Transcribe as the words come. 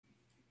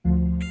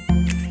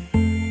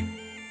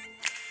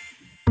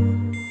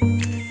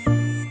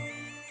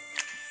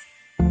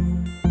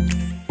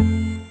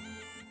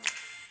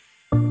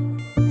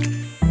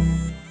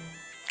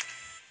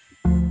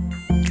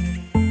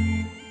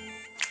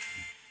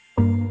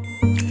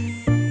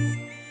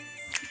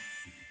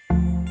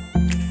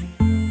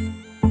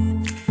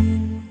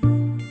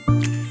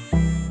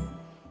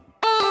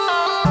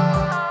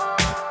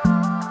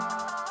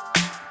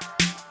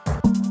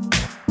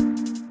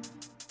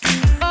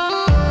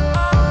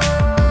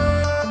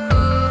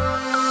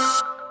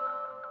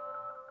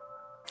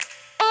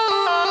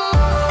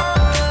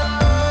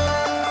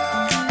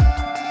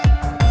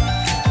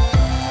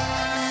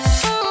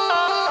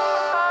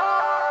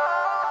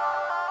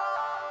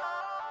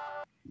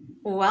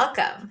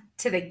Welcome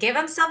to the Give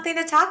 'em Something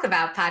to Talk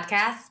About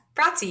podcast,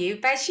 brought to you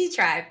by She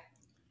Tribe.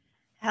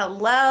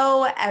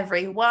 Hello,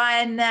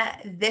 everyone.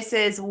 This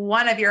is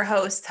one of your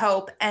hosts,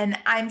 Hope, and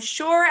I'm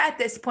sure at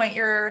this point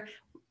you're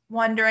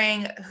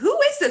wondering,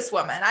 who is this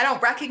woman? I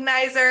don't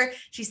recognize her.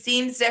 She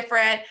seems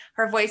different.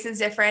 Her voice is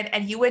different,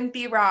 and you wouldn't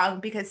be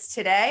wrong because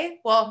today,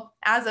 well,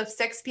 as of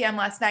 6 p.m.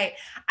 last night,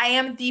 I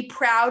am the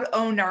proud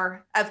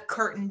owner of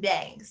Curtain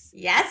Bangs.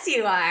 Yes,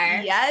 you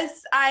are.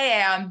 Yes, I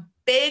am.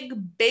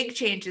 Big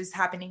changes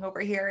happening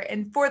over here.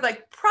 And for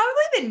like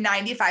probably the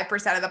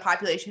 95% of the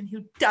population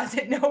who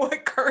doesn't know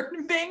what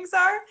curtain bangs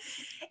are,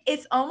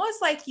 it's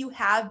almost like you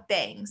have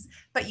bangs,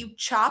 but you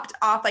chopped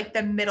off like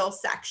the middle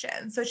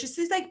section. So it's just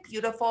these like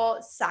beautiful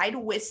side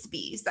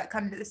wispies that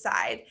come to the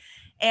side.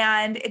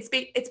 And it's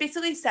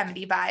basically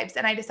 70 vibes.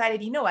 And I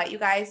decided, you know what, you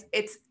guys,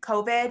 it's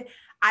COVID.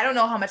 I don't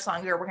know how much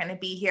longer we're going to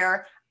be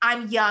here.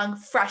 I'm young,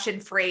 fresh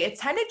and free. It's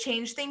time to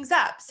change things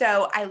up.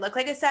 So I look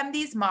like a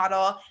 70s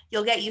model.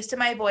 You'll get used to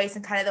my voice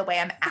and kind of the way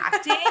I'm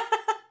acting.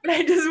 But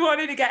I just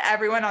wanted to get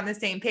everyone on the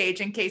same page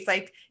in case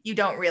like you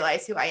don't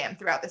realize who I am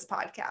throughout this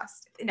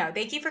podcast. No,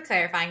 thank you for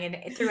clarifying.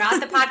 And throughout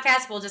the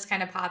podcast, we'll just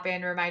kind of pop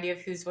in, remind you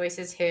of whose voice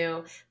is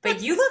who.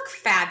 But you look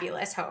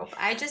fabulous, Hope.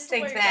 I just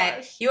think that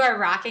gosh. you are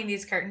rocking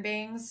these curtain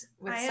bangs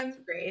with such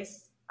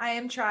grace. I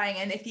am trying.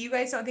 And if you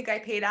guys don't think I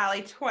paid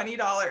Allie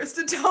 $20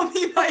 to tell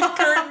me my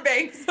curtain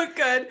bangs look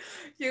good,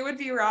 you would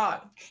be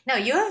wrong. No,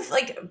 you have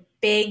like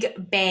big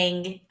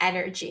bang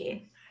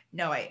energy.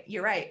 No,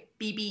 you're right.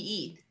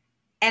 BBE.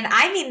 And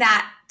I mean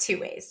that two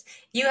ways.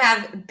 You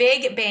have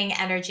big bang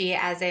energy,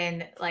 as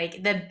in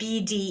like the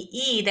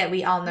BDE that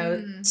we all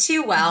know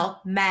too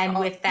well, men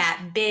with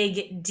that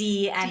big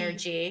D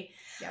energy.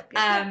 Yep.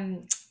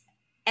 And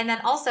then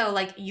also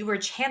like you were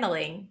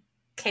channeling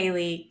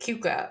Kylie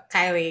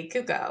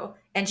Kuko,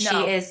 and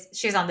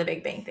she's on the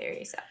Big Bang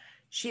Theory. So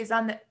she's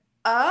on the.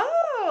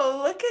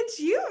 Oh, look at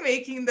you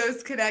making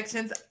those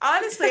connections.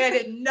 Honestly, I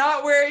did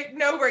not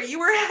know where you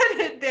were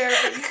headed there,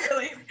 but you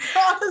really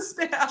crossed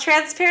it out.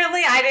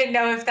 Transparently, I didn't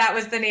know if that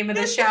was the name of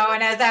the show.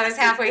 And as I was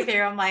halfway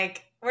through, I'm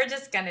like, we're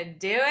just going to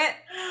do it,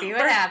 see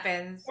what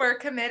happens. We're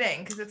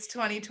committing because it's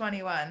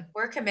 2021.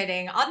 We're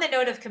committing. On the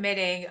note of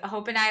committing,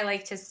 Hope and I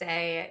like to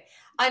say,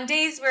 on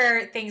days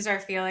where things are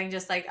feeling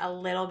just like a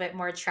little bit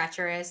more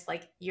treacherous,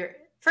 like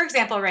for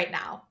example, right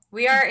now,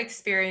 we are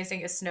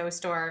experiencing a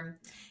snowstorm.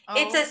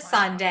 It's a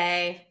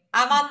Sunday.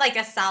 I'm on like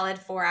a solid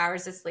 4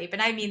 hours of sleep.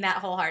 And I mean that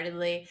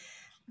wholeheartedly.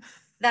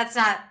 That's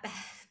not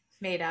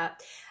made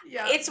up.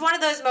 Yeah. It's one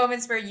of those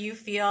moments where you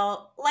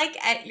feel like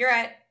you're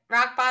at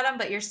rock bottom,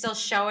 but you're still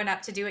showing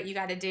up to do what you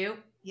got to do.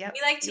 Yep.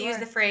 We like to use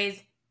the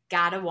phrase,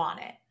 gotta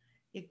want it.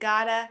 You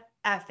gotta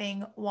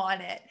effing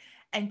want it.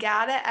 And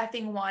gotta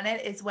effing want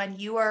it is when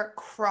you are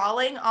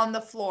crawling on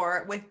the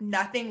floor with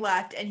nothing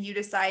left and you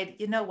decide,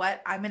 you know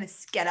what, I'm going to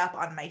get up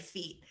on my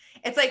feet.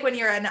 It's like when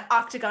you're in an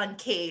octagon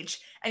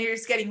cage and you're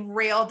just getting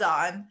railed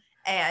on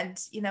and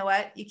you know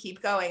what, you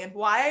keep going. And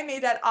why I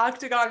made that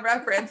octagon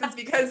reference is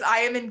because I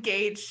am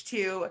engaged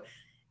to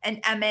an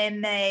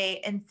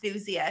MMA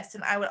enthusiast.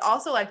 And I would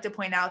also like to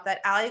point out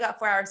that Allie got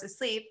 4 hours of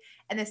sleep.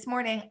 And this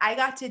morning I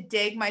got to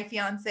dig my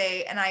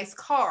fiance and I's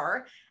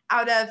car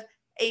out of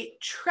a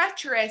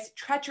treacherous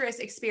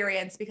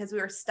experience because we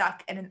were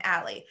stuck in an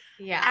alley.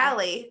 Yeah.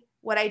 Allie,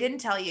 what I didn't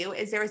tell you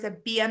is there was a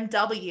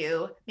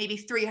BMW maybe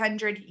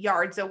 300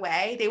 yards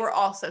away. They were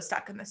also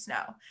stuck in the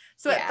snow.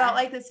 So it felt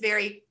like this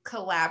very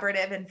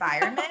collaborative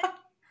environment.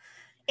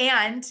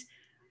 And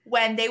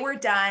when they were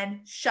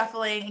done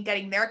shuffling and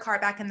getting their car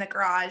back in the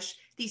garage,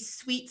 these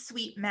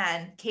sweet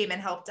men came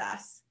and helped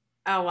us.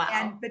 Oh, wow.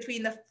 And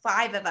between the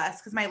five of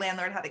us, because my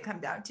landlord had to come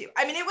down too.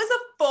 I mean, it was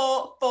a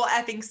full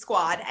effing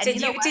squad. And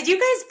did you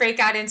guys break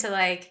out into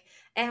like,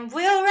 and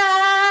we'll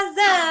rise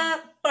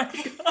up? Oh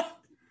my God.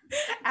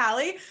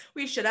 Allie,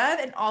 we should have.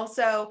 And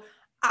also,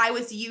 I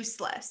was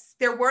useless.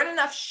 There weren't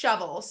enough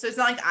shovels. So it's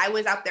not like I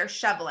was out there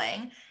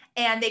shoveling.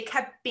 And they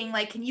kept being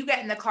like, can you get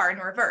in the car in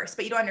reverse?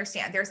 But you don't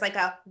understand. There's like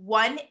a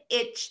 1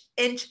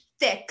 inch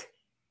thick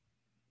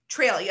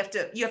trail you have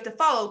to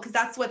follow because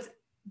that's what's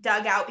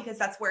dug out because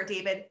that's where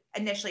David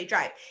initially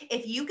drive.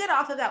 If you get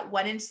off of that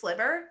 1 inch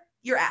sliver,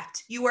 you're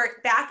effed. You are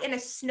back in a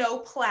snow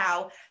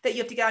plow that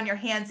you have to get on your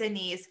hands and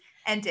knees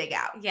and dig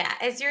out. Yeah.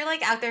 As you're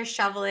like out there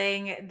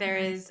shoveling, there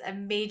is a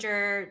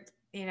major,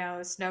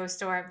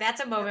 snowstorm. That's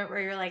a moment where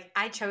you're like,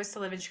 I chose to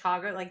live in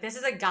Chicago. Like this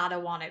is a gotta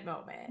want it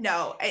moment.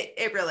 No,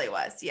 it really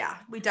was. Yeah.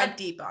 We dug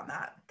deep on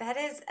that. That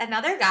is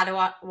another gotta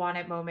want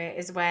it moment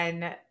is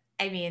when,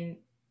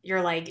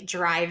 you're like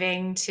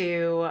driving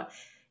to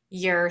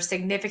your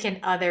significant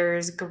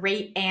other's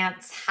great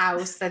aunt's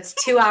house that's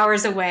 2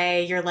 hours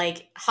away. You're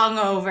like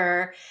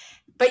hungover,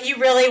 but you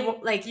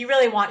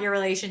really want your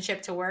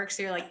relationship to work.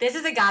 So you're like, this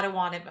is a gotta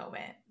want it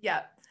moment.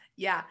 Yep.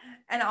 Yeah.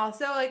 And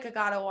also like a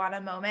gotta wanna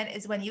moment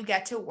is when you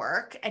get to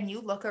work and you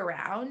look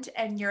around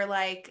and you're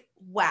like,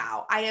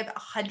 wow, I have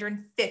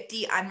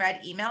 150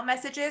 unread email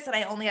messages and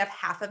I only have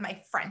half of my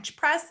French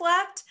press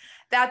left.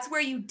 That's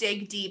where you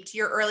dig deep to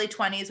your early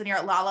 20s when you're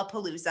at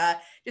Lollapalooza,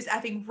 just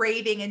effing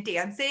raving and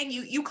dancing.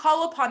 You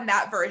call upon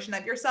that version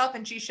of yourself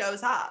and she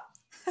shows up,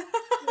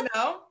 you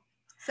know?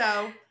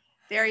 So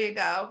there you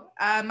go.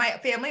 My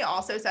family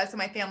also says, so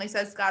my family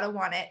says, gotta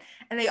want it.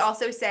 And they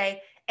also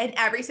say, in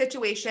every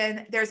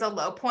situation, there's a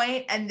low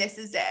point and this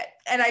is it.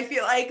 And I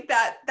feel like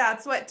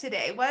that's what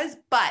today was.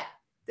 But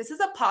this is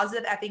a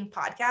positive effing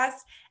podcast.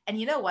 And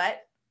you know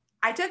what?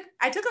 I took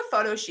a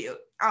photo shoot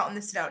out in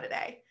the snow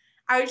today.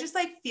 I was just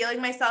like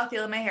feeling myself,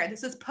 feeling my hair.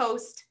 This was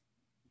post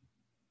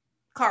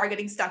car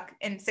getting stuck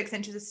in 6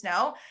 inches of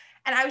snow.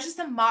 And I was just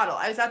a model.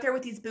 I was out there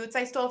with these boots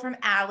I stole from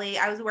Allie.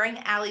 I was wearing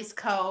Allie's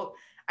coat.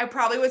 I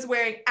probably was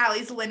wearing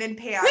Allie's linen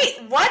pants.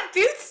 Wait, what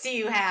boots do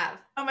you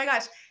have? Oh my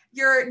gosh.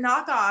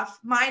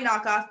 My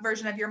knockoff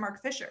version of your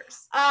Mark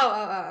Fisher's.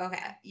 Oh,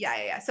 okay.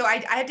 Yeah. So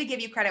I have to give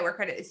you credit where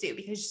credit is due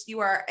because you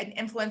are an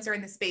influencer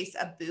in the space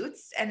of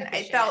boots. And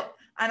I felt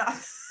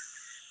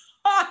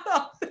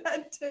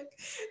unauthentic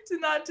to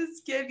not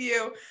just give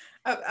you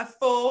a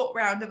full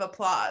round of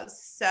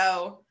applause.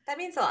 So that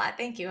means a lot.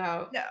 Thank you,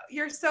 Ho. No,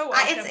 you're so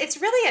welcome. It's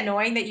really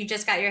annoying that you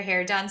just got your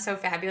hair done so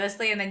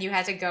fabulously and then you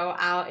had to go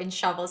out and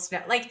shovel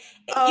snow. Like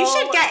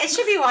it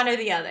should be one or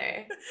the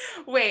other.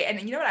 Wait, and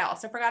you know what I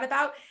also forgot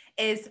about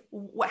is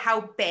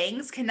how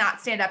bangs cannot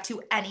stand up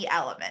to any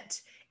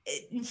element,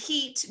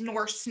 heat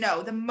nor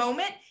snow. The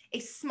moment a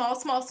small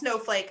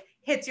snowflake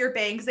hits your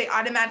bangs, they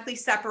automatically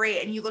separate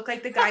and you look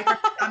like the guy from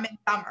Dumb and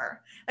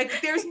Dumber. Like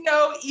there's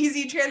no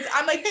easy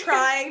I'm like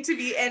trying to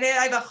be in it.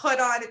 I have a hood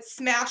on. It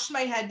smashed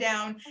my head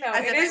down. No,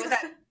 it is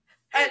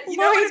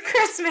Lloyd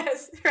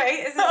Christmas,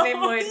 right? Is his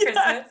name Lloyd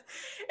Christmas?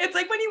 It's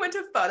like when you went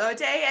to photo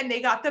day and they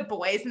got the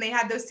boys and they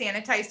had those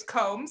sanitized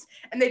combs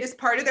and they just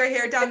parted their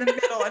hair down the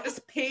middle and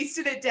just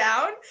pasted it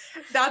down.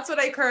 That's what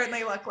I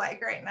currently look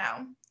like right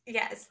now.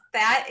 Yes,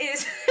 that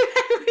is,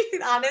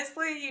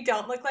 honestly, you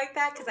don't look like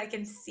that because I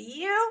can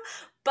see you,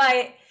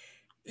 but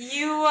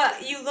you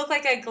look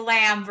like a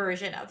glam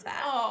version of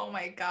that. Oh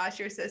my gosh,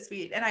 you're so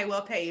sweet. And I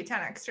will pay you $10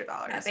 extra.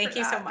 Thank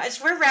you so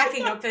much. We're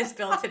racking up this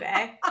bill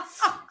today.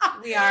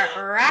 We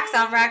are racks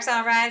on racks.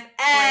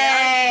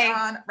 Hey!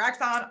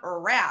 Racks on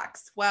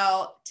racks.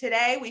 Well,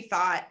 today we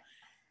thought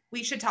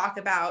we should talk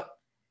about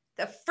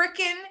the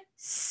freaking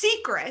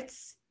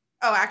secrets.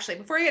 Oh, actually,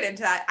 before we get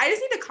into that, I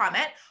just need to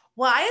comment.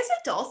 Why, as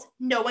adults,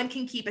 no one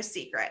can keep a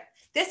secret?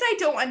 This I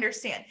don't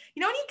understand. You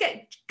know when you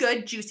get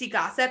good, juicy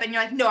gossip and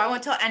you're like, no, I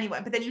won't tell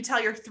anyone. But then you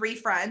tell your 3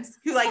 friends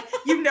who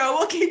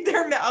will keep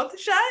their mouth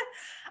shut.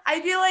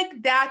 I feel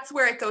like that's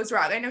where it goes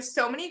wrong. I know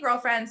so many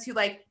girlfriends who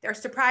their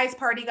surprise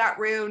party got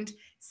ruined.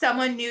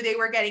 Someone knew they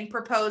were getting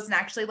proposed and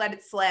actually let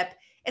it slip.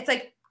 It's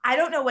like, I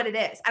don't know what it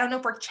is. I don't know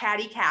if we're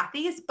chatty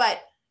Cathys,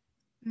 but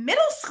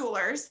middle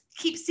schoolers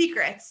keep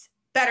secrets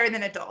better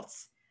than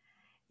adults.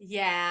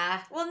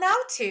 Yeah. Well, now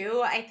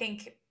too, I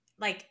think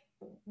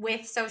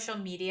with social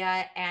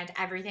media and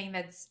everything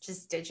that's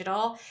just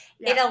digital,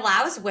 it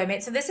allows women.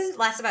 So this is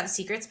less about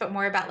secrets, but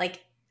more about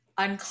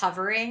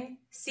uncovering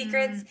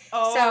secrets.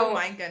 Oh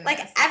my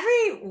goodness.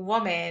 Every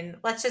woman,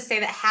 let's just say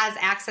that has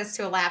access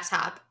to a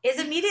laptop is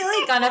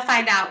immediately going to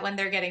find out when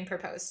they're getting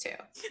proposed to.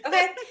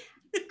 Okay.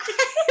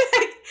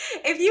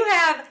 If you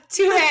have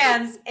 2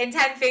 hands and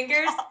 10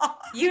 fingers,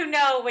 you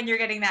know when you're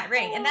getting that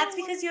ring. And that's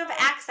because you have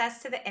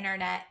access to the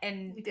internet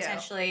and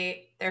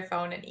potentially their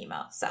phone and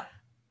email. So,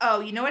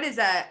 you know what is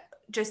a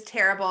just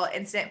terrible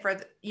incident for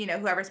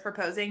whoever's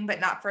proposing, but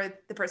not for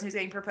the person who's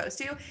getting proposed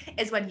to,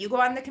 is when you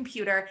go on the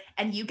computer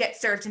and you get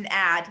served an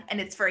ad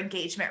and it's for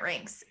engagement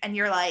rings and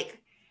you're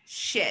like,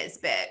 shiz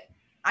bit,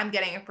 I'm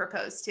getting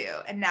proposed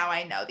to, and now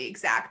I know the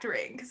exact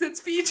ring because it's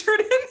featured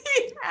in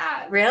the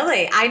ad.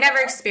 Really? I never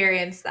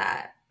experienced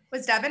that.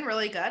 Was Devin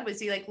really good?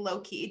 Was he low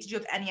key? Did you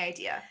have any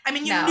idea? I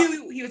mean, you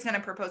knew he was going to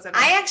propose.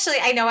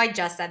 I know I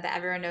just said that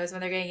everyone knows when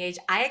they're getting engaged.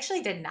 I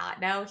actually did not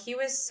know. He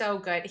was so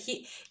good.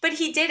 He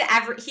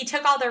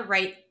took all the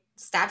right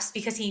steps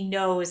because he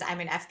knows I'm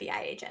an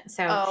FBI agent.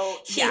 So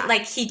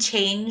he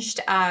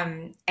changed,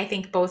 I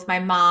think both my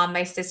mom,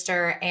 my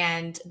sister,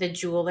 and the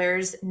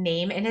jeweler's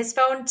name in his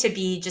phone to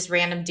be just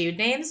random dude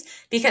names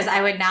because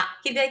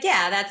he'd be like,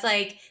 yeah, that's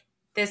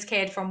this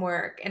kid from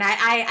work. And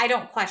I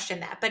don't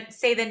question that, but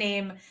say the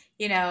name,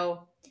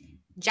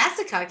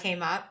 Jessica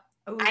came up,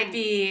 ooh,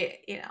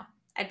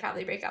 I'd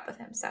probably break up with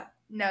him. So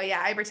no,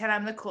 yeah, I pretend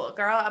I'm the cool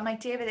girl. I'm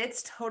like, David,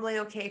 it's totally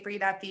okay for you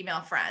to have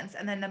female friends.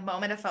 And then the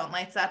moment a phone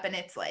lights up and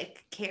it's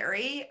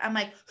Carrie, I'm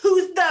like,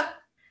 who's the,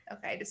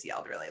 okay, I just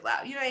yelled really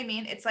loud. You know what I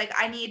mean? It's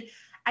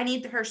I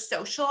need her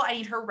social. I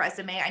need her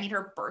resume. I need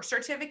her birth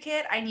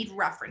certificate. I need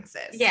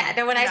references. Yeah.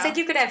 No, when I said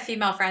you could have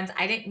female friends,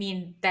 I didn't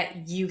mean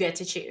that you get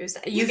to choose.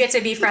 You get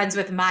to be friends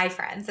with my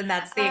friends. And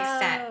that's the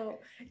extent.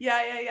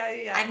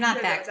 Yeah. I'm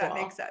not that cool. That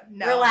makes sense.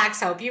 No.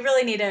 Relax, Hope. You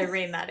really need to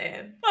rein that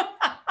in.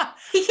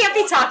 He can't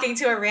be talking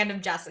to a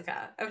random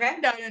Jessica. Okay.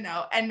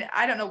 No. And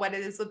I don't know what it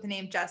is with the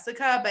name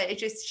Jessica, but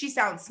she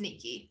sounds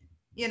sneaky.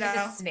 She's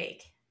a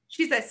snake.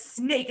 She's a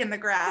snake in the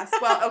grass.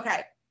 Well,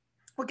 okay.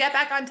 We'll get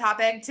back on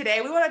topic. Today,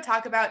 we want to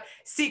talk about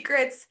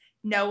secrets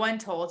No one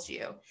told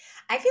you.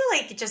 I feel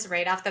like just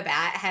right off the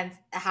bat, hence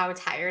how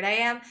tired I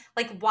am.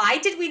 Like, why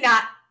did we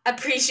not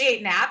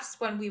appreciate naps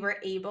when we were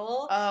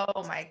able?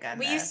 Oh my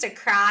We used goodness. to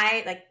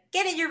cry, like,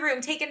 get in your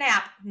room, take a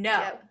nap. No,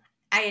 Yep.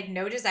 I had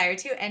no desire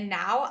to. And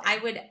now I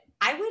would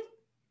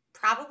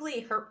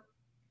probably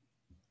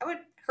I would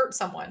hurt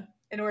someone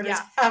in order to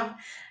Yeah. have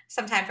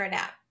some time for a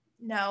nap.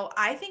 No,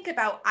 I think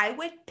about I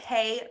would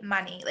pay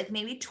money, like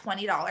maybe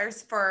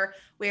 $20 for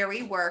where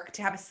we work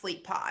to have a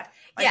sleep pod.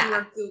 Like we Yeah.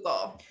 were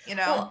Google, you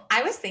know? Well,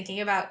 I was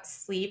thinking about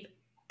sleep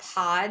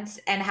pods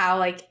and how,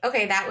 like,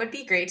 okay, that would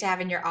be great to have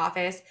in your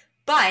office,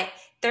 but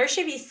there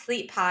should be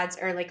sleep pods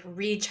or like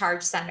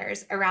recharge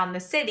centers around the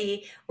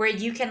city where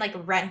you can like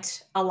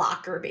rent a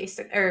locker,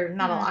 basic, or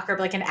not a Mm, locker,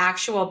 but like an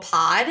actual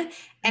pod,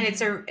 and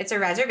mhm, it's a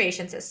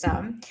reservation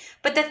system.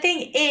 But the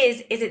thing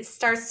is it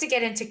starts to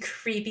get into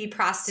creepy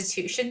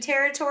prostitution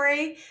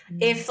territory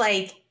mm. if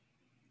like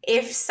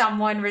if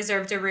someone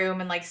reserved a room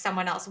and like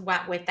someone else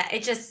went with that.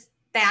 It just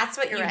that's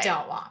what You're you right.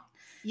 don't want.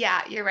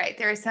 Yeah, you're right.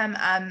 There are some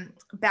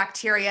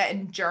bacteria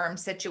and germ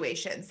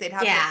situations they'd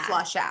have to Yeah.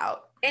 flush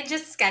out. And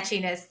just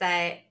sketchiness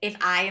that if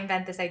I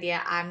invent this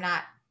idea, I'm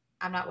not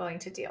willing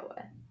to deal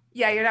with.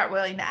 Yeah, you're not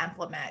willing to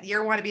implement.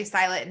 You want to be a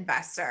silent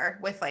investor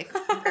with like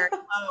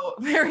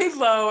very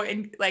low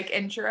in like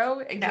intro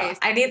in No, case.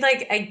 I need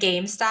like a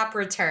GameStop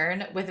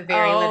return with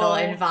very little Oh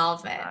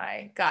involvement.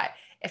 my God.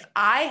 If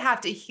I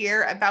have to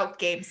hear about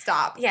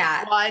GameStop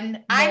Yeah.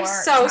 one I'm more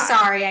so time,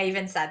 sorry I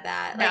even said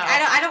that. Like no,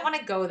 I don't want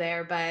to go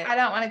there, but I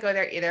don't want to go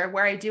there either.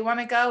 Where I do want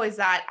to go is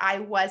that I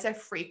was a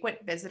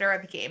frequent visitor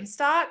of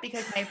GameStop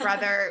because my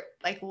brother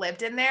like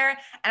lived in there,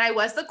 and I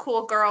was the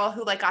cool girl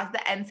who like got the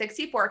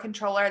N64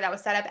 controller that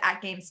was set up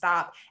at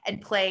GameStop and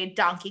played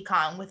Donkey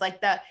Kong with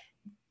like the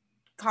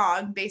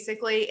Kong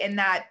basically in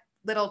that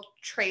little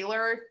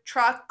trailer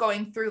truck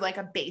going through like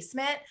a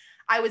basement.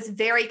 I was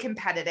very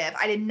competitive.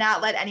 I did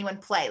not let anyone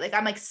play. Like,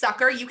 I'm like,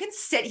 sucker, you can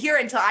sit here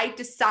until I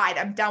decide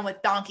I'm done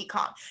with Donkey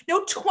Kong.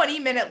 No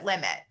 20-minute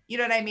limit. You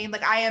know what I mean?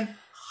 Like, I am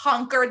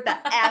hunkered the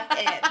F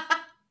in.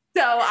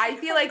 So I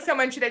feel like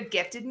someone should have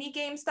gifted me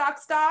GameStop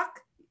stock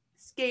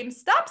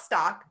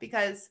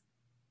because,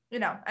 you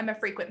know, I'm a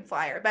frequent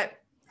flyer. But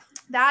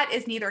that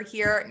is neither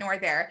here nor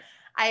there.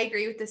 I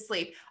agree with the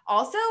sleep.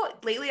 Also,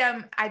 lately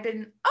I've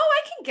been,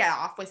 I can get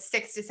off with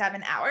 6 to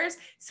 7 hours.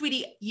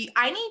 Sweetie,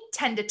 I need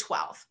 10 to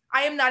 12.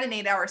 I am not an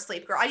 8 hour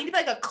sleep girl. I need to be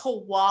like a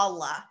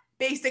koala.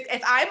 Basic.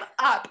 If I'm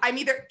up, I'm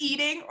either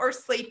eating or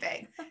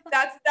sleeping.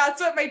 That's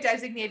what my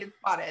designated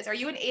spot is. Are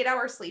you an 8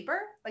 hour sleeper?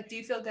 Like, do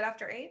you feel good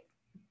after 8?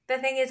 the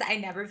thing is I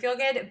never feel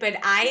good, but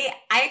I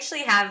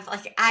actually have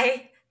like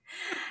I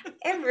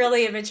am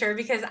really immature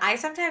because I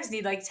sometimes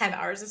need like 10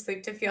 hours of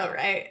sleep to feel No,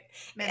 right.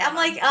 I'm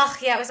like, minimum. oh,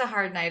 yeah, it was a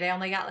hard night. I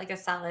only got like a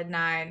solid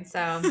 9. So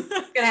I'm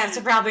gonna have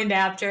to probably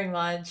nap during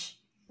lunch.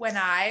 When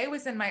I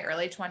was in my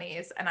early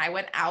 20s and I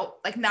went out,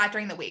 like not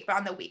during the week, but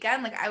on the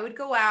weekend, like I would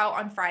go out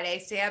on Friday,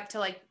 stay up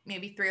till like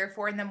maybe 3 or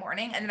 4 in the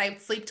morning, and then I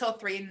would sleep till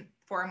 3 and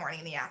 4 in the morning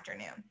in the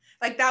afternoon.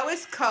 Like that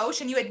was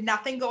kosher, and you had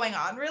nothing going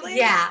on really.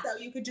 Yeah. So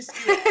you could just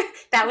do it.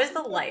 That was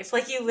the life.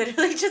 Like you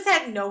literally just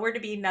had nowhere to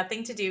be,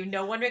 nothing to do,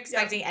 no one Yep.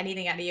 expecting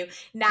anything out of you. Yep.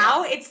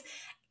 Now it's,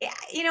 yeah,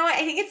 you know what?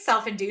 I think it's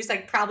self-induced.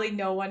 Like probably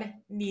no one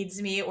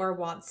needs me or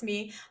wants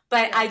me,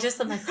 but Yep. I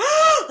just am like,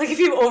 like if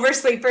you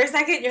oversleep for a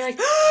second, you're like,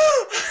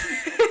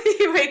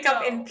 you wake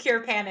up in No.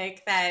 pure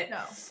panic that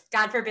No.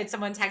 God forbid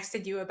someone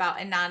texted you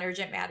about a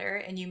non-urgent matter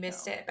and you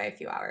missed No. it by a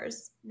few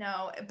hours.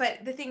 No.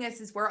 But the thing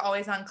is we're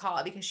always on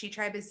call because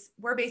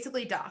we're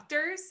basically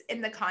doctors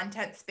in the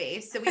content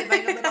space. So we have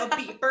like a little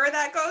beeper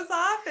that goes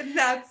off, and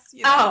that's,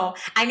 you know. Oh,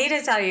 I need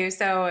to tell you.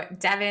 So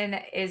Devin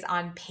is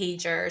on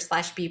pager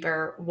slash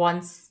beeper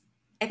once,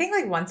 I think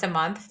like once a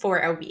month for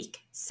a week.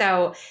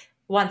 So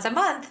once a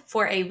month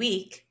for a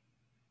week,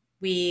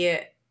 we,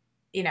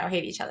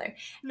 hate each other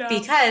No.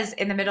 because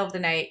in the middle of the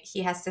night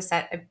he has to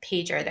set a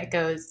pager that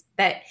goes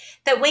that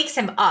wakes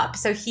him up.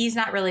 So he's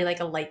not really like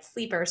a light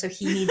sleeper. So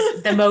he needs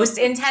the most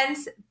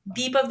intense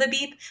beep of the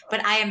beep,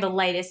 but I am the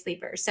lightest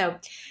sleeper. So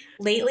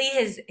lately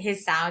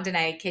his sound, and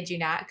I kid you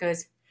not,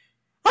 goes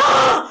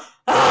ah,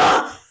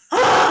 ah,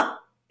 ah,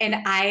 and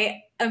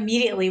I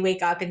immediately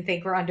wake up and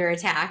think we're under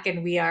attack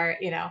and we are,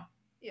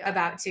 Yeah.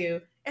 about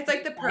to. It's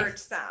like the purge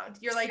sound.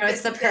 You're like, No, this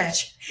it's the is it.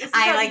 purge. This is I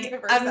how the like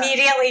universe ends.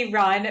 immediately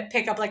run,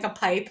 pick up like a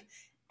pipe,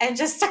 and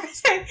just start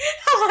saying,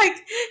 I'm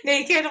like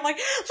naked. I'm like,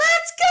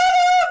 let's get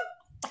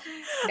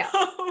him. No,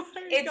 Oh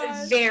my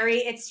gosh.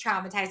 it's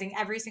traumatizing.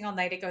 Every single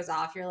night it goes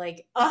off. You're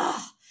like,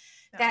 oh,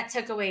 No. that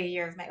took away a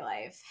year of my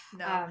life.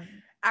 No.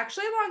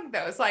 Actually, along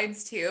those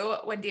lines too,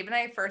 when Dave and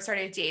I first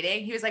started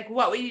dating, he was like,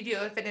 what would you do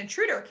if an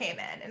intruder came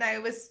in? And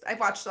I've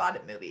watched a lot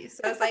of movies.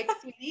 So I was like,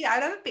 sweetie,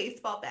 I'd have a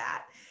baseball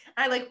bat.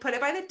 And I like put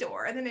it by the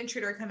door, and then an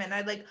intruder come in.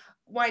 I'd like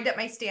wind up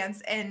my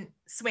stance and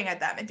swing at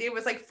them. And Dave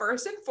was like,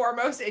 first and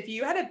foremost, if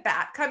you had a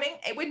bat coming,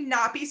 it would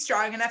not be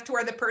strong enough to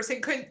where the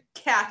person couldn't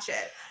catch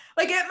it.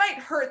 Like it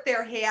might hurt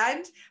their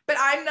hand, but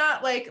I'm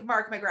not like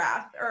Mark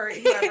McGrath or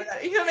whoever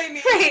that, you know what I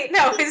mean? Wait,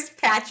 no, it's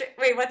Patrick.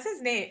 Wait, what's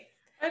his name?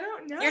 I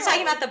don't know. You're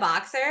talking about the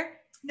boxer?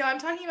 No, I'm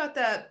talking about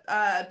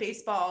the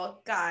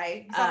baseball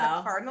guy. He's on the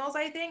Oh. Cardinals,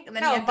 I think. And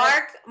then he No, had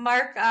the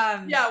Mark,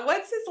 yeah,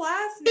 what's his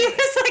last he name?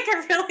 was like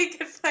a really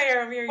good player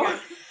when we were Or, young.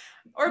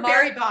 or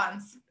Barry Mark,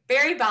 Bonds.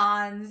 Barry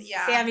Bonds,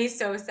 Yeah. Sammy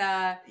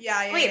Sosa.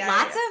 Yeah, yeah, Wait, yeah, yeah,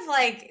 lots yeah. of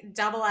like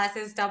double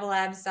S's, double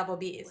M's, double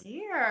B's.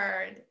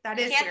 Weird. That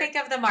I is can't weird.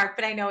 think of the Mark,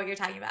 but I know what you're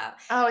talking about.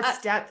 Oh, Uh,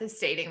 it's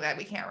devastating that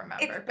we can't it's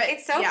remember. But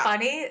it's so yeah.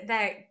 funny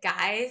that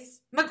guys,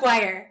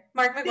 McGuire,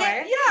 Mark McGuire.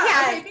 Yeah. Okay.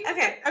 Yes. Bingo.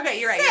 Okay. Okay.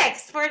 You're right. You're right.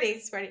 Six.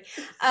 Sporty.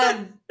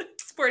 Um,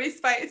 Sporty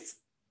Spice.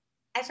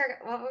 I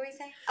forgot what were we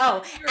saying?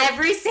 Oh,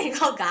 every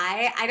single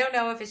guy. I don't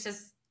know if it's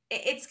just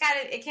it's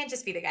gotta it can't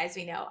just be the guys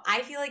we know.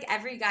 I feel like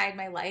every guy in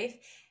my life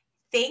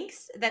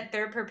thinks that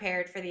they're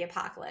prepared for the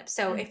apocalypse.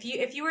 So if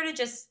you were to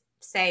just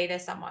say to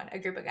someone, a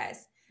group of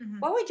guys,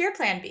 what would your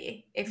plan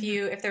be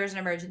if there was an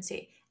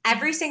emergency?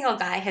 Every single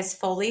guy has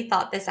fully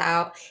thought this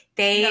out.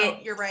 No,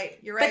 you're right.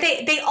 You're right.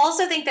 But they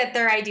also think that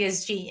their idea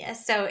is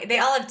genius. So they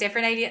all have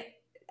different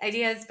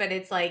ideas, but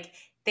it's like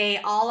they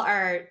all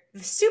are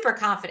super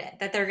confident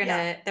that they're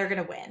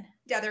gonna win.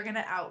 Yeah, they're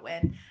gonna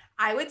outwin.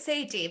 I would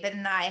say David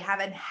and I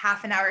have a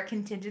half an hour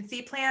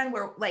contingency plan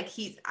where like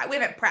we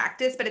haven't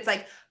practiced, but it's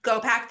like go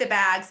pack the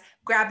bags,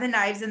 grab the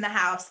knives in the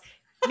house,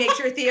 make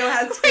sure Theo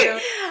has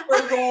food.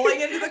 We're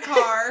rolling into the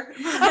car.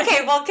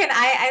 Okay, well,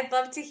 I'd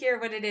love to hear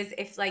what it is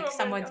if like Oh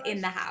someone's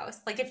in the house,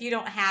 like if you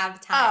don't have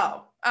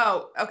time.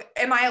 Okay.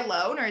 Am I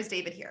alone or is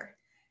David here?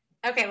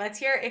 Okay, let's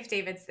hear if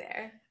David's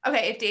there.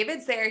 Okay, if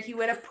David's there, he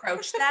would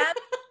approach them.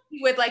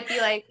 He would like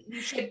be like,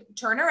 you should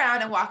turn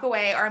around and walk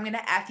away, or I'm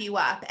gonna F you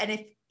up. And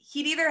if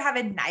he'd either have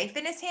a knife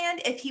in his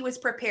hand if he was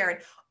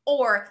prepared,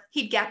 or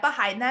he'd get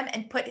behind them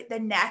and put the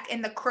neck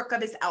in the crook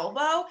of his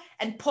elbow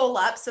and pull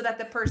up so that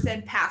the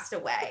person passed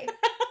away.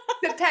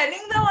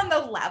 Depending though on the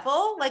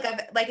level,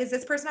 like is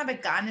this person have a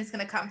gun is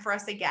gonna come for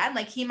us again?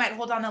 Like he might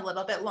hold on a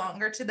little bit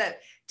longer to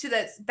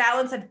the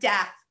balance of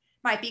death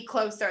might be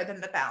closer than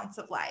the balance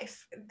of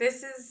life.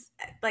 This is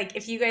like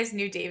if you guys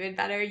knew David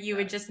better, you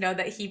would just know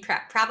that he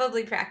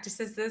probably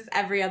practices this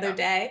every other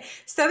day.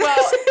 So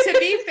to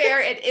be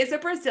fair, it is a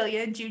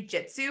Brazilian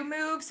jiu-jitsu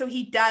move, so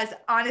he does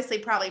honestly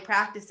probably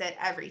practice it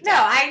every day. No,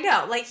 I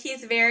know. Like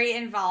he's very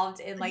involved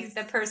in like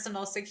the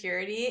personal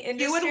security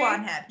industry. You would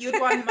want him. You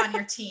would want him on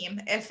your team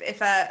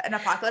if an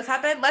apocalypse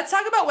happened. Let's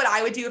talk about what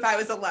I would do if I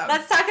was alone.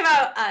 Let's talk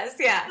about us.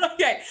 Yeah.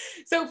 Okay.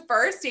 So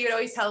first, David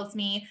always tells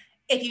me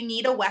if you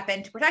need a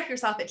weapon to protect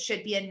yourself, it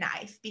should be a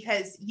knife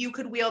because you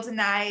could wield a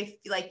knife,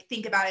 like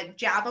think about it,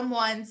 jab them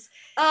once.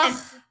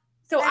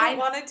 So I don't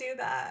want to do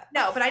that.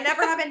 No, but I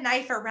never have a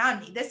knife around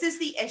me. This is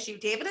the issue.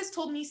 David has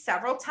told me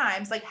several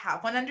times, like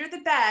have one under the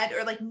bed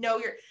or like and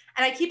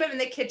I keep him in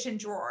the kitchen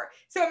drawer.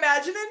 So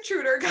imagine an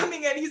intruder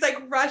coming in. He's like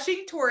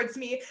rushing towards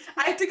me.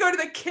 I have to go to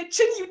the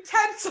kitchen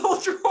utensil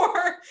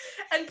drawer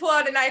and pull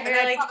out a knife.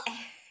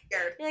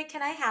 You're like,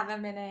 can I have a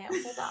minute?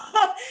 Hold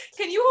on.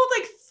 Can you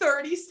hold like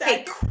 30 seconds?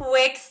 Hey,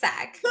 quick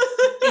sec.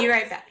 Be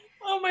right back.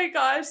 Oh my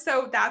gosh.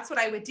 So that's what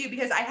I would do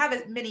because I have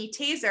a mini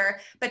taser,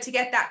 but to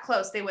get that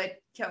close, they would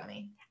kill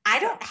me. I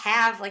don't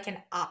have like an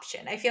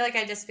option. I feel like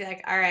I'd just be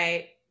like, all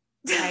right.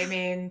 I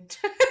mean,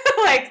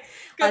 like,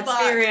 let's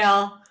be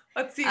real.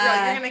 Let's be real.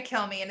 You're going to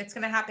kill me and it's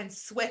going to happen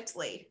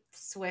swiftly.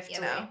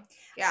 You know?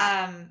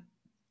 Yeah.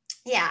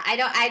 Yeah,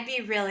 I'd be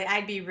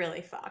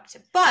really fucked.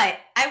 But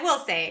I will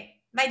say,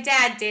 my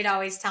dad did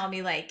always tell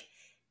me like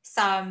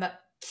some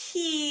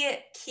key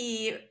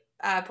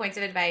points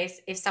of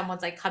advice if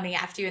someone's like coming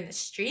after you in the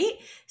street.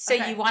 So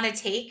you want to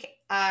take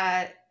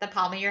the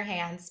palm of your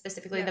hand,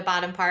 specifically the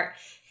bottom part,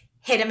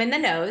 hit him in the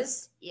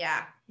nose.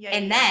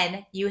 And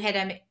then you hit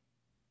him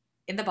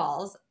in the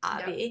balls,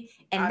 Abby,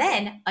 and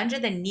then under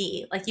the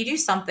knee, like you do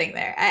something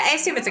there. I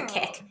assume it's a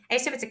kick.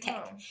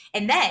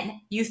 And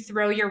then you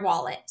throw your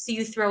wallet. So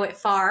you throw it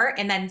far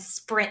and then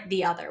sprint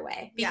the other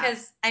way.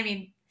 Because, I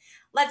mean,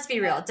 let's be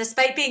real.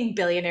 Despite being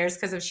billionaires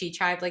because of She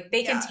Tribe, like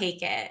they can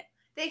take it.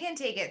 They can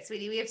take it,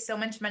 sweetie. We have so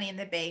much money in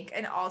the bank.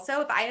 And also,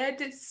 if I had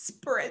to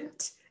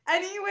sprint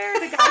anywhere,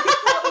 the guy could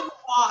probably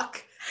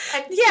walk.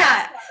 And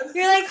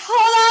you're like,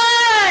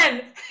 hold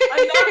on.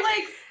 I'm not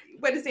like,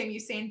 what is his name?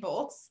 Usain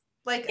Bolt?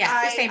 Like,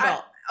 Usain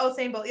Bolt.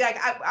 Usain Bolt. Yeah, like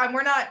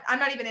I'm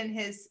not even in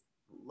his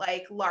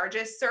like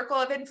largest circle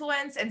of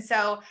influence. And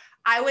so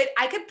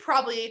I could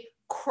probably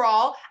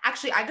crawl.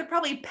 Actually, I could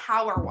probably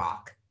power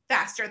walk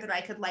faster than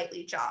I could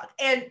lightly jog.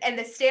 And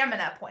the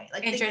stamina point.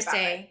 Like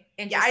Interesting.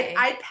 Yeah,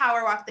 I'd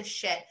power walk the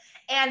shit.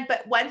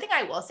 But one thing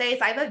I will say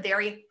is I have a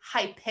very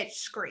high pitched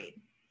scream.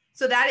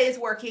 So that is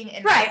working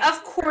in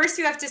of course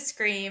you have to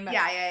scream.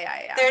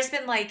 Yeah. There's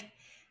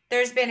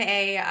been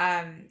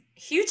a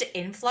huge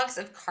influx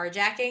of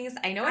carjackings.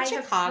 I know in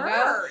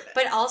Chicago,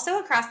 but also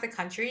across the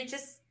country.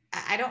 Just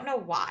I don't know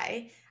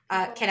why.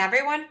 Can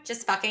everyone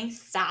just fucking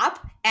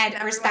stop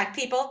and respect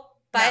people?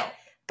 But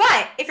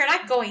if you're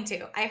not going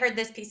to, I heard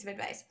this piece of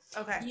advice.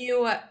 Okay.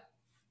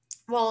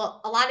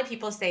 Well, a lot of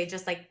people say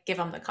just like give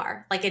them the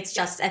car. Like it's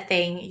just a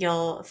thing.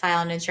 You'll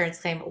file an insurance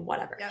claim,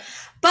 whatever. Yep.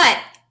 But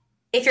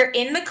if you're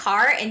in the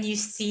car and you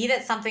see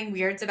that something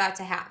weird's about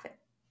to happen.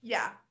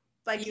 Yeah.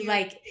 Like You you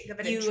like, think of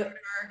an you intruder.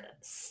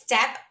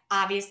 step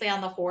obviously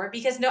on the horn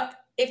because no,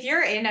 if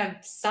you're in a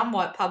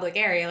somewhat public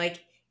area,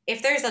 like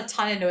if there's a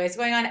ton of noise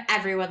going on,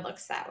 everyone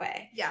looks that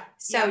way. Yeah.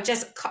 So Yeah.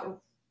 just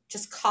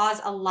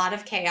cause a lot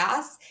of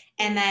chaos.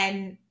 And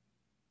then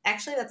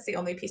actually that's the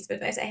only piece of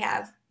advice I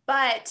have.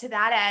 But to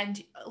that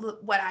end,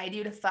 what I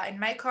do to find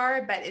my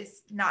car, but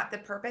is not the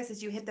purpose,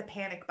 is you hit the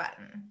panic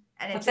button,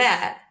 and it What's just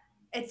that?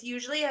 it's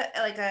usually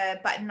like a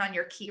button on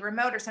your key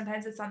remote, or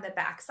sometimes it's on the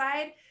back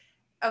side.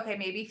 Okay,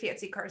 maybe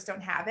fancy cars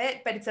don't have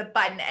it, but it's a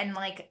button, and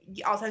like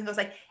all of a sudden goes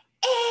like,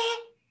 eh,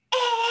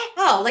 eh.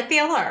 Oh, like the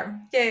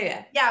alarm. Yeah, yeah,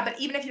 yeah. Yeah, but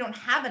even if you don't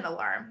have an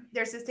alarm,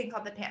 there's this thing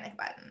called the panic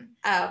button.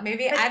 Oh,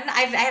 maybe But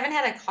I haven't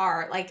had a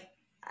car. Like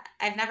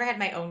I've never had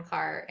my own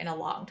car in a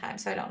long time,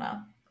 so I don't know.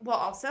 well,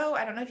 also,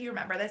 I don't know if you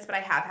remember this, but I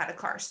have had a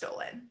car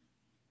stolen,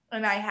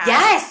 and I have.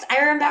 Yes, I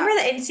remember Yeah.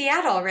 that in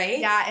Seattle, right?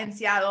 Yeah, in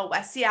Seattle,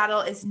 West Seattle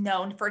is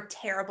known for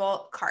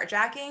terrible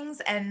carjackings,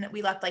 and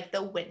we left like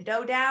the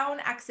window down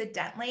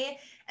accidentally,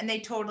 and they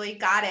totally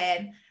got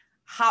in,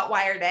 hot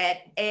wired it,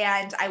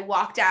 and I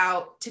walked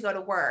out to go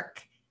to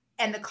work,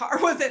 and the car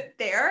wasn't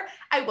there.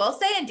 I will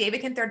say, and David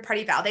can third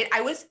party validate,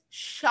 I was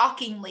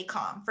shockingly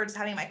calm for just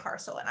having my car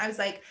stolen. I was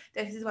like,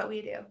 this is what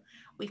we do.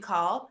 We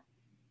call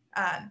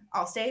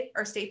Allstate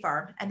or State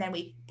Farm, and then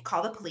we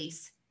call the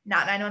police,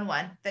 not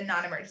 911, the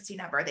non-emergency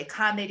number. They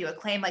come, they do a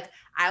claim. Like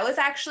I was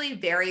actually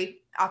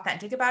very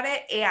authentic about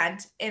it, and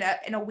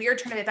in a weird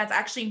turn of events, I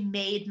actually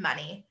made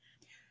money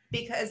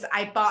because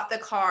I bought the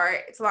car.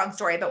 It's a long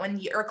story, but when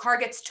your car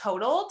gets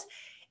totaled,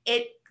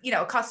 it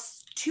costs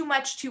too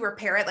much to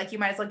repair it. Like you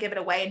might as well give it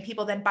away, and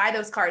people then buy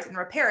those cars and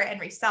repair it and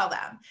resell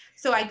them.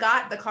 So I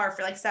got the car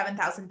for like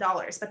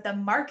 $7,000, but the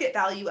market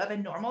value of a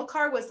normal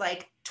car was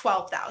like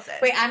 12,000.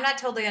 Wait, I'm not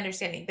totally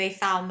understanding. They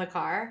found the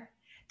car?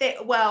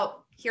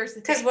 Here's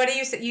the Because thing. what do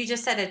you say? You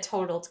just said a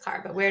totaled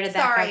car, but where did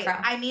that Sorry, come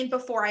from? I mean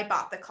before I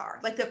bought the car.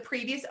 Like the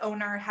previous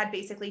owner had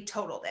basically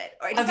totaled it.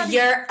 Or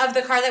Of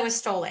the car that was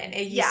stolen.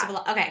 It used to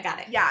belong. Okay, got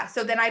it. Yeah.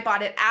 So then I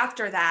bought it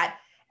after that.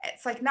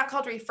 It's like not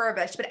called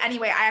refurbished, but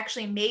anyway, I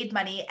actually made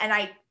money, and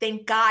I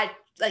thank God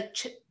like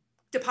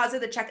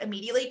deposited the check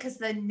immediately because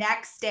the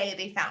next day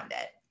they found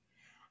it.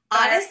 But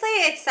Honestly,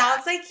 it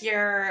sounds like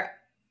you're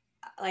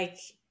like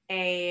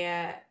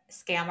a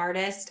scam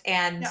artist,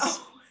 and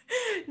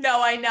no,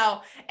 I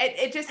know.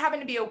 It just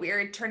happened to be a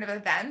weird turn of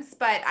events,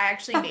 but I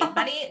actually made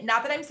money.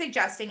 Not that I'm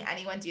suggesting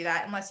anyone do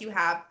that unless you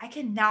have, I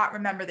cannot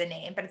remember the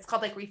name, but it's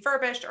called like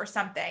refurbished or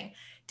something.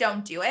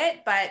 Don't do it.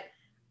 But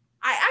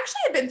I actually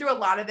have been through a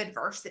lot of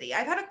adversity.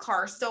 I've had a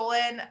car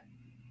stolen.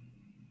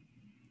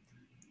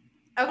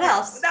 Okay. what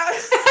else?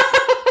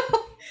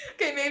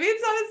 Okay, maybe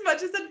it's not as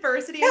much as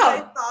adversity No, as I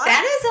thought.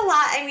 that is a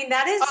lot. I mean,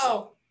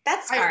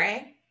 that's I-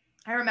 scarring.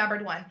 I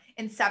remembered one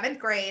in 7th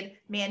grade.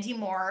 Mandy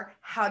Moore,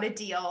 How to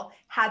Deal,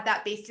 had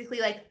that basically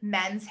like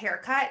men's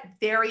haircut,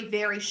 very,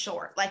 very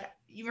short. Like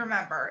you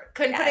remember,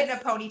 couldn't put it in a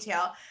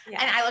ponytail. Yes.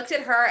 And I looked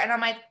at her and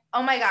I'm like,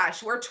 oh my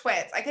gosh, we're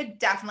twins. I could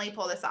definitely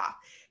pull this off.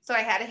 So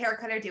I had a hair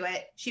cutter do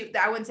it.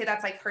 I wouldn't say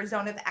that's like her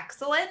zone of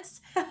excellence.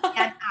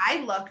 And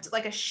I looked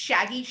like a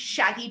shaggy,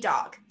 shaggy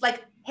dog,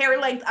 like hair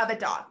length of a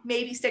dog,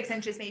 maybe 6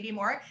 inches, maybe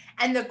more.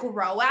 And the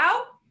grow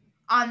out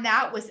on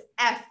that was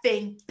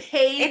effing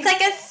pain. It's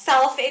like a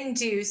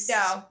self-induced.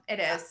 No, it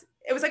is.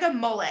 It was like a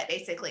mullet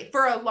basically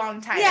for a long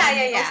time. Yeah, In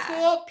middle yeah.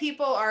 school,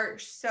 people are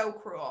so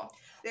cruel.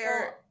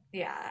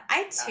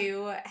 I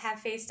too have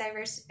faced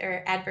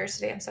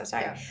adversity. I'm so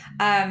sorry.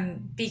 Yeah.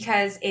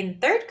 Because in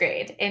 3rd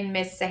grade in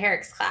Miss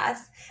Saharik's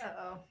class,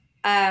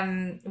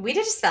 we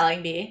did a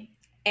spelling bee,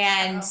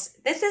 and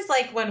this is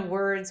like when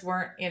words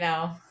weren't,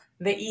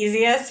 the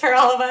easiest for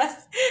all of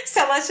us.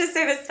 So let's just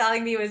say the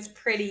spelling bee was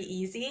pretty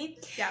easy.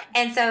 Yeah.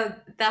 And so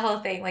the whole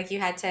thing, like they'd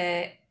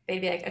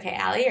be like, okay,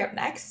 Allie, you're up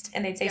next.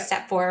 And they'd say,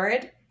 step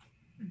forward,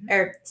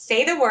 or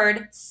say the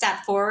word,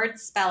 step forward,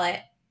 spell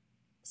it,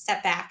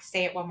 step back,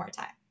 say it one more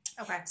time.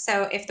 Okay.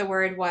 So if the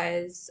word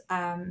was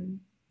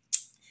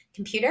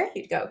computer,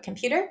 you'd go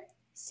computer,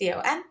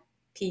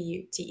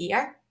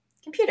 COMPUTER,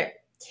 computer.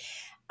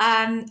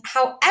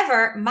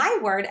 However, my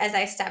word as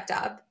I stepped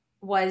up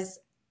was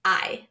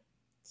I.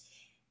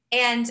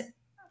 And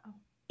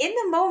in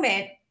the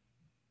moment,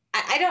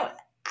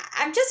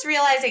 I'm just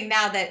realizing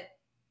now that,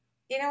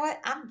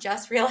 I'm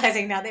just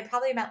realizing now they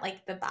probably meant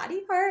like the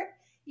body part.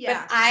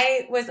 Yeah. But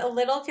I was a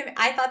little,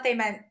 I thought they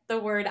meant the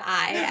word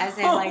I, as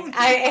in like,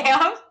 I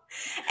am.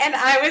 And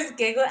I was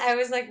giggling. I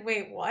was like,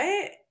 wait,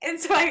 what? And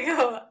so I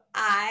go,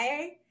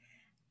 I,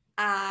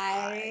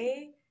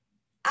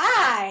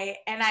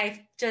 and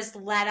I just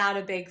let out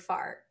a big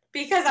fart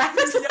because I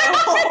was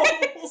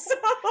laughing so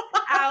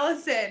hard.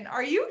 Allison,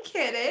 are you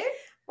kidding?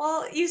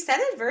 Well, you said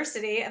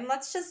adversity, and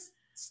let's just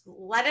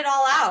let it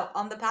all out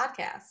on the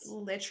podcast.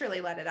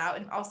 Literally let it out.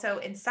 And also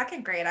in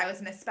 2nd grade, I was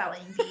in a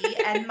spelling bee,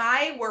 and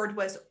my word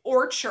was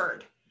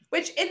orchard,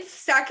 which in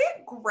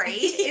 2nd grade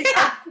is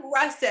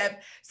aggressive.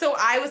 So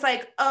I was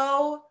like,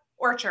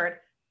 orchard,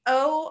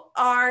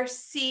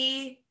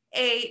 ORCHA.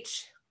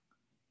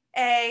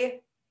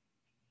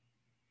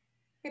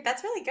 Wait,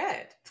 that's really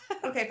good.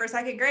 Okay, for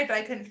second grade, but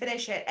I couldn't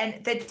finish it.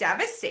 And the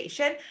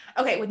devastation.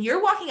 Okay, when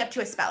you're walking up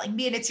to a spelling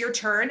bee and it's your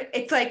turn,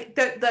 it's like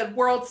the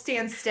world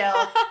stands still,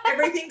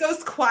 everything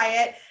goes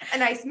quiet,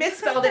 and I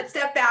misspelled it,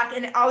 stepped back,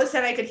 and all of a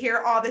sudden I could hear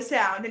all the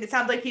sound, and it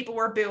sounded like people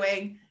were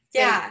booing.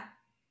 Yeah.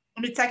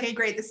 And in second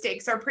grade, the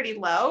stakes are pretty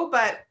low,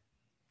 but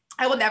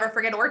I will never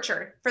forget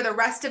Orchard for the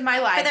rest of my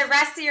life. For the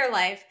rest of your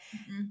life.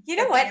 Mm-hmm. You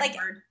know what? Like,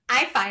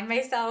 I find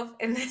myself,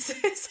 and this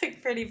is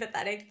like pretty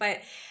pathetic,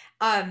 but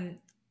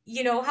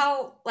you know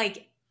how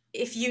like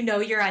if you know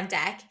you're on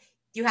deck,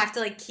 you have to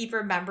like keep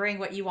remembering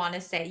what you want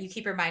to say. You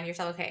keep reminding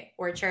yourself, okay,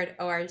 Orchard,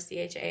 Orchard,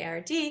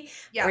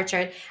 yeah.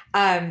 Orchard.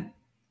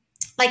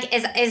 Like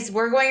as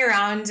we're going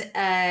around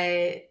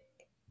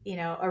you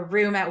know, a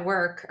room at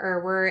work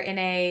or we're in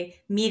a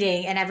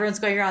meeting and everyone's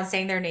going around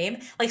saying their name,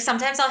 like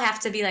sometimes I'll have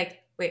to be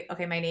like, wait,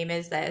 okay, my name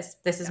is this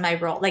is my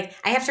role. Like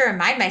I have to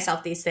remind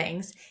myself these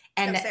things.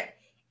 And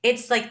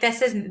it's like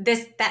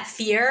that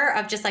fear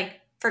of just like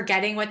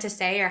forgetting what to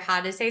say or how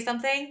to say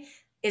something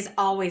is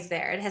always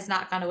there. It has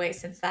not gone away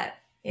since that,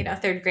 you know,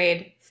 third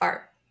grade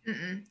fart.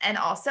 Mm-mm. And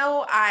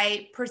also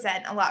I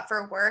present a lot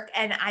for work,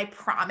 and I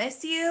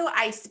promise you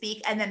I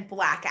speak and then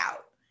black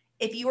out.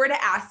 If you were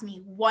to ask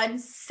me one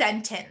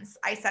sentence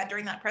I said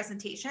during that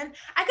presentation,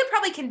 I could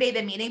probably convey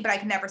the meaning, but I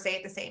can never say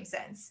it the same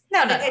sense.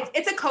 No.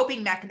 It's a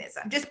coping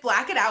mechanism. Just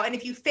black it out. And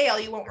if you fail,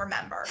 you won't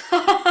remember.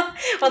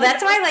 Well,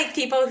 that's why like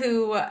people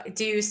who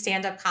do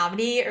stand-up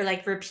comedy or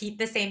like repeat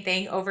the same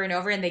thing over and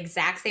over in the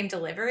exact same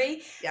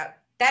delivery.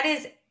 Yep. That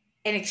is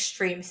an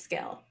extreme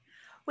skill.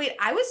 Wait,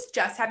 I was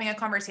just having a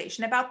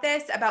conversation about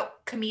this,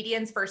 about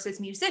comedians versus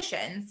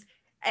musicians.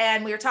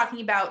 And we were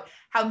talking about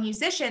how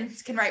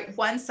musicians can write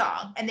one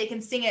song and they can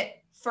sing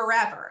it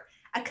forever.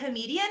 A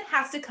comedian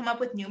has to come up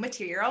with new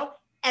material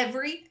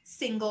every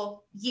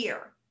single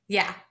year.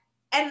 Yeah.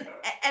 And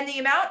the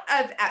amount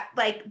of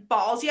like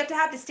balls you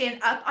have to stand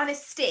up on a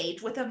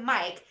stage with a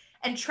mic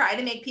and try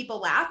to make people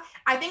laugh.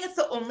 I think it's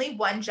the only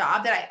one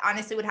job that I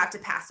honestly would have to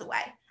pass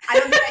away.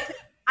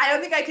 I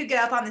don't think I could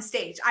get up on the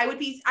stage.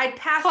 I'd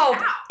pass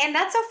out. And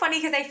that's so funny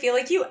because I feel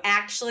like you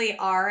actually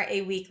are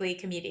a weekly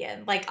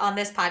comedian. Like on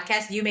this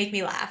podcast, you make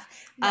me laugh.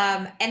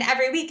 And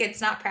every week it's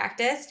not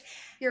practiced.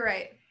 You're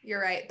right.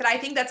 But I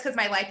think that's because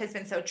my life has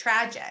been so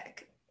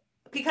tragic.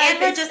 And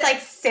we're just like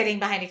sitting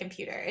behind a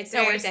computer. It's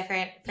very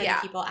different for the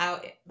people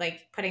out,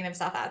 like putting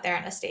themselves out there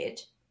on a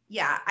stage.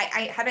 Yeah.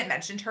 I haven't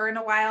mentioned her in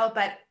a while,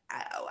 but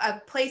a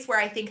place where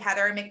I think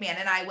Heather McMahon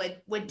and I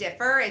would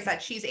differ is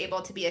that she's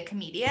able to be a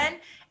comedian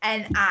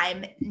and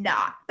I'm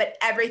not. But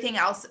everything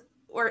else,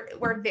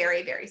 we're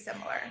very, very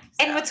similar.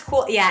 So. And what's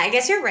cool, yeah, I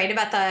guess you're right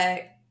about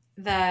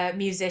the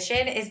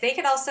musician is they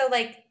could also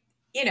like,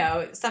 you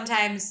know,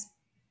 sometimes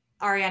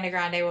Ariana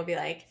Grande will be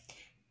like,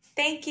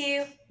 thank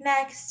you,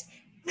 next.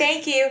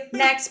 Thank you,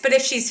 next. But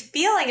if she's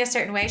feeling a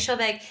certain way, she'll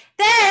be like,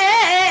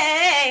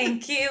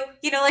 thank you.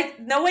 You know, like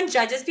no one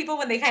judges people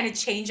when they kind of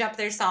change up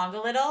their song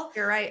a little.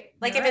 You're right.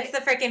 Like if it's the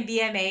freaking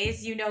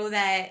VMAs, you know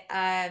that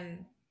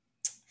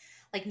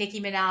like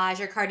Nicki Minaj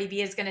or Cardi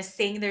B is going to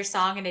sing their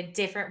song in a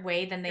different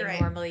way than they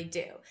normally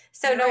do.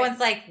 So no one's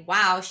like,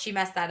 wow, she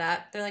messed that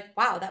up. They're like,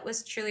 wow, that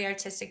was truly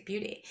artistic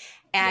beauty.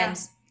 And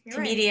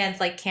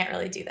comedians like can't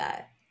really do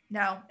that.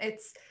 No,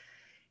 it's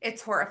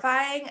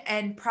horrifying.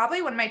 And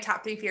probably one of my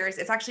top 3 fears,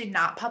 it's actually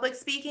not public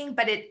speaking,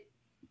 but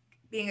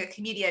being a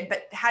comedian,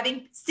 but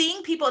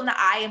seeing people in the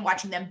eye and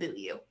watching them boo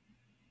you.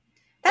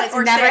 That's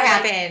like, never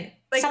happened.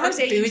 Like someone's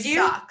booed you?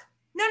 Suck.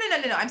 No.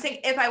 I'm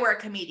saying if I were a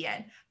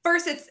comedian.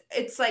 First,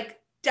 it's like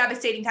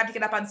devastating to have to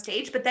get up on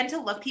stage, but then to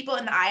look people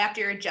in the eye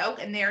after your joke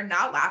and they're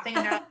not laughing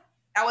and they're like,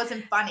 that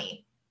wasn't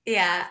funny.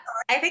 Yeah.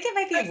 I think it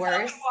might be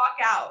worse. Walk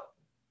out.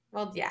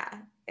 Well, yeah.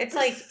 It's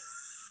like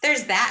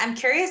there's that. I'm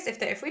curious is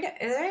there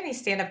any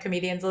stand-up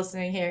comedians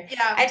listening here?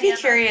 Yeah. I'd be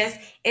curious,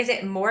 is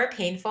it more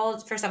painful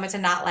for someone to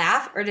not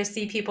laugh or to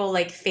see people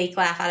like fake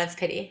laugh out of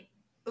pity?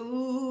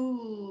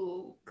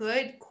 Ooh,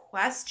 good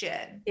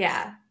question.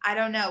 Yeah. I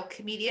don't know.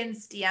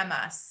 Comedians DM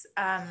us.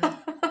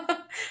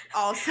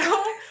 Also,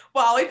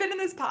 while we've been in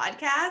this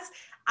podcast,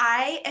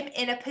 I am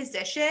in a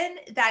position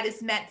that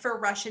is meant for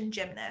Russian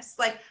gymnasts.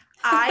 Like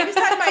I just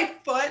had my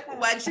foot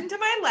wedged into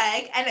my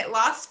leg and it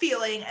lost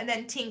feeling and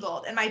then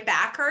tingled and my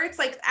back hurts.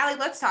 Like, Allie,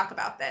 let's talk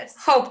about this.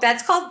 Hope,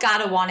 that's called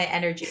gotta want it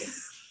energy.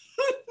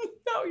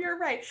 No, you're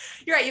right.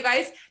 You're right, you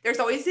guys. There's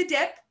always a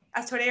dip.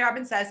 As Tony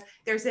Robbins says,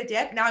 there's a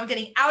dip. Now I'm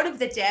getting out of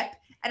the dip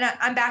and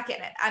I'm back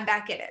in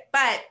it.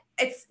 But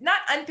it's not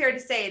unfair to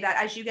say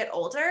that as you get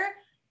older,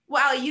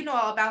 well, you know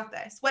all about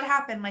this. What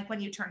happened like when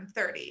you turned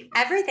 30?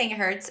 Everything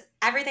hurts.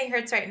 Everything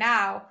hurts right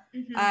now.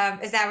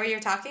 Mm-hmm. Is that what you're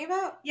talking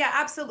about? Yeah,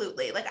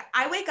 absolutely. Like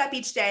I wake up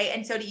each day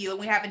and so do you and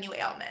we have a new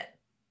ailment.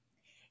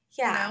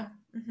 Yeah.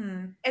 You know?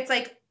 Mm-hmm. It's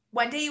like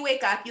one day you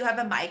wake up, you have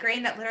a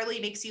migraine that literally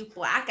makes you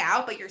black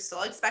out, but you're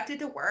still expected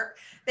to work.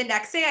 The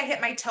next day I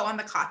hit my toe on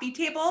the coffee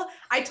table.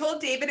 I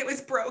told David it was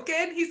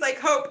broken. He's like,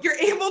 Hope, you're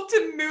able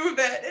to move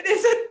it. It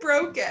isn't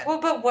broken. Well,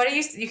 but what are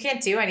you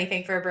can't do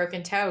anything for a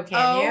broken toe,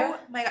 can you? Oh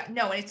my God.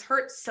 No, and it's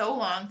hurt so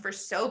long for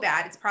so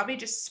bad. It's probably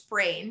just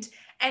sprained.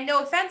 And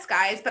no offense,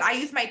 guys, but I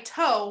use my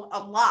toe a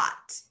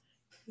lot.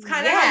 It's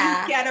kind of how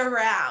you Yeah. get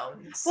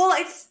around. Well,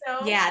 it's,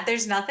 So, yeah,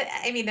 there's nothing,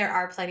 I mean, there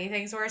are plenty of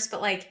things worse,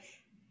 but like,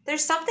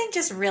 there's something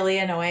just really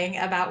annoying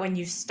about when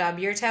you stub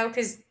your toe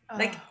because,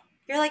 like, oh,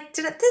 you're like,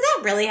 did that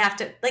really have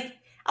to, like,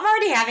 I'm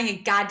already having a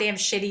goddamn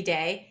shitty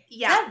day. Did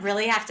yeah. that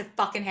really have to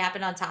fucking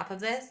happen on top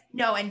of this?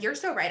 No, and you're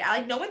so right,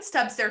 Allie. No one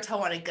stubs their toe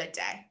on a good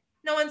day.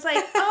 No one's like,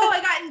 oh, I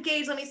got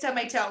engaged. Let me stub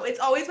my toe. It's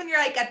always when you're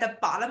like at the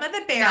bottom of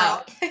the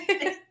barrel.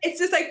 No. It's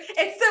just like,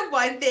 it's the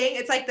one thing.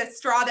 It's like the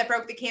straw that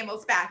broke the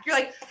camel's back. You're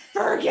like,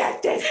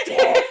 forget this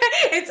day.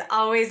 It's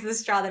always the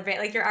straw that breaks.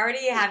 Like you're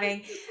already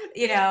having,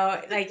 you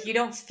know, like you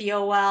don't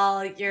feel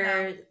well.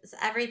 No.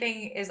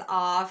 Everything is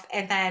off,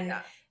 and then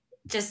Yeah.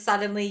 just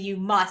suddenly you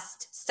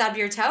must stub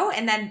your toe,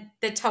 and then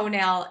the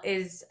toenail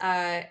is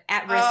at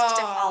risk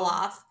to fall Oh,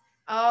 off.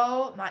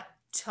 oh, my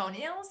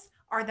toenails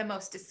are the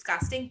most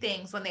disgusting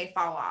things when they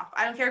fall off.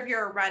 I don't care if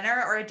you're a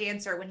runner or a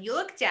dancer. When you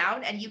look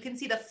down and you can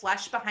see the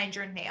flesh behind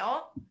your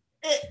nail,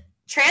 ugh.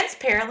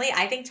 Transparently,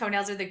 I think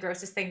toenails are the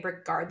grossest thing,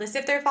 regardless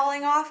if they're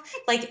falling off.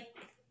 Like,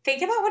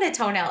 think about what a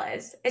toenail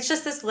is. It's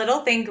just this little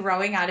thing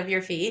growing out of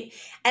your feet.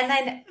 And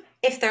then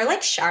if they're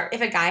like sharp,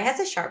 if a guy has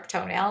a sharp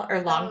toenail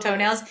or long Oh.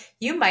 toenails,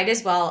 you might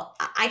as well.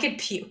 I could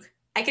puke.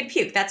 I could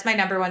puke. That's my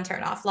number one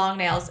turn off. Long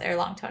nails or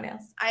long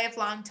toenails. I have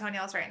long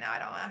toenails right now. I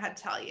don't know how to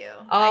tell you.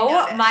 I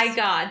Oh my noticed.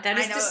 God. That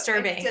I is know it's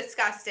disturbing.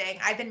 disgusting.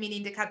 I've been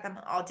meaning to cut them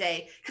all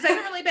day because I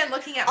haven't really been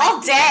looking at my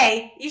All feet.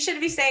 day. You should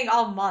be saying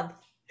all month.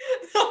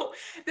 So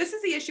this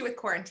is the issue with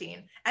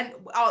quarantine, and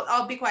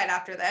I'll be quiet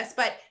after this.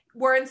 But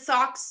we're in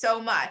socks so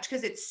much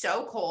because it's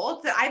so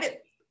cold that I haven't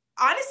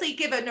honestly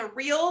given a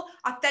real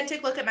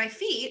authentic look at my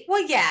feet.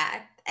 Well,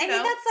 yeah. I You mean,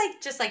 know, that's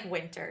like just like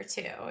winter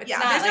too. It's yeah,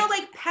 not there's no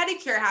like like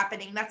pedicure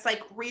happening. That's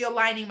like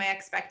realigning my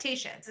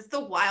expectations. It's the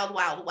wild,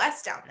 wild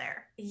west down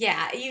there.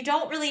 yeah, you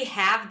don't really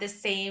have the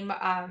same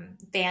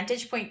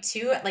vantage point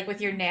too, like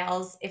with your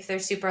nails, if they're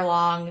super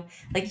long,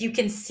 like you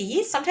can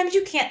see, sometimes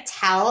you can't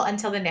tell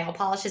until the nail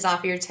polish is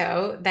off your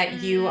toe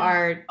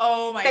Mm.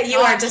 Oh my that you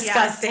are gosh, yes.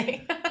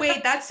 disgusting.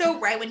 Wait, that's so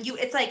right. When you,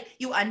 it's like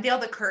you unveil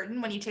the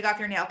curtain when you take off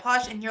your nail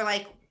polish, and you're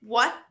like,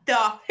 what the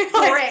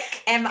Like,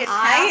 frick am is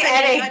I at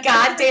happening a under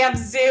goddamn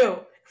zoo?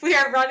 We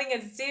are running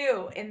a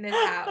zoo in this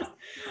house.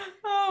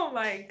 Oh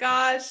my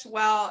gosh.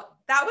 Well,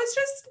 that was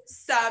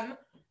just some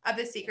of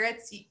the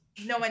secrets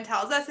no one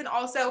tells us. And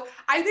also,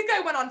 I think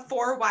I went on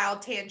 4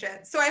 wild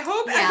tangents. So I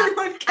hope Yeah.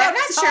 everyone I'm kept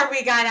not up. sure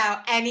we got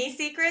out any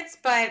secrets,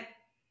 but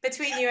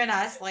between you and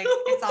us, like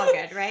it's all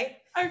good, right?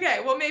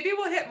 Okay. Well, maybe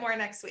we'll hit more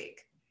next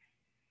week.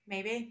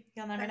 Maybe.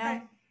 You'll never Okay.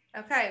 know.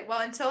 Okay. Well,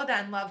 until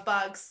then, love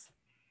bugs.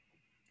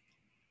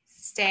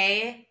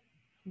 Stay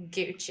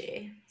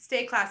Gucci.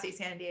 Stay classy,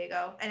 San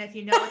Diego. And if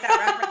you know what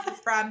that reference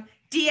is from,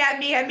 DM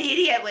me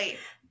immediately.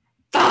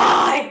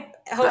 Bye.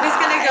 Hope is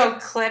gonna Bye. go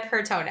clip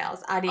her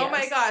toenails. Adios. Oh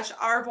my gosh.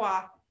 Au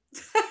revoir.